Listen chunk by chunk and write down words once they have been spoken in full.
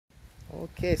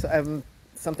Okay, so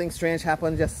something strange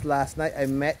happened just last night. I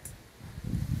met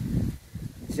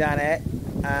Janett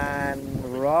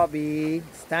and Robbie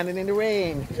standing in the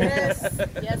rain. Yes,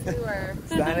 yes we were.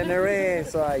 Standing in the rain.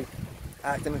 So I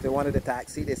asked them if they wanted a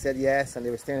taxi. They said yes, and they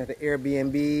were staying at the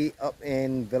Airbnb up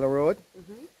in Villa Road.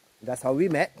 That's how we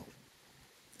met.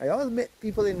 I always met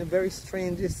people in the very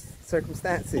strangest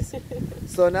circumstances.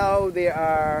 So now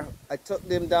I took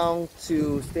them down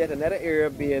to stay at another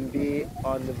Airbnb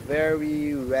on the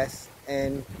very west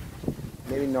end,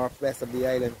 maybe northwest of the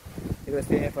island. They're going to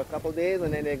stay here for a couple of days,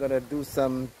 and then they're going to do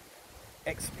some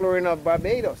exploring of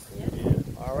Barbados. Yeah.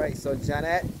 All right, so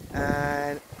Janett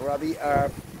and Robbie are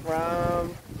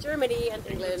from Germany and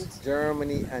England.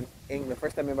 Germany and England.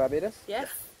 First time in Barbados? Yes.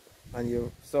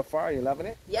 And so far, you're loving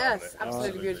it? Yes,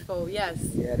 absolutely beautiful. Yes.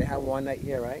 Yeah, they have one night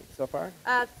here, right? So far?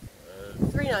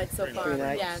 3 nights so far. 3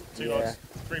 nights. Yeah. 2 nights.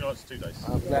 3 nights, 2 days.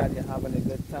 I'm glad you're having a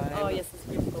good time. Oh yes, it's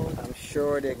beautiful. I'm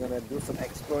sure they're gonna do some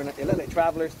exploring. They look like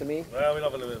travelers to me. Well, we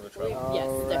love a little bit of a travel. Yes,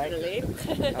 Alright.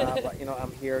 definitely. But you know,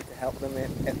 I'm here to help them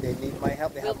if they need my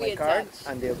help. They We'll have be my in card, touch.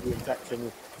 and they'll be in touch with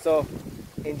me. So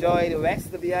enjoy the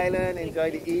west of the island,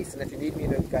 enjoy the east, and if you need me,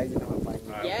 the guys, you know how to find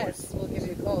me. Yes, we'll give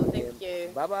you a call. Thank you.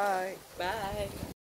 Bye bye. Bye.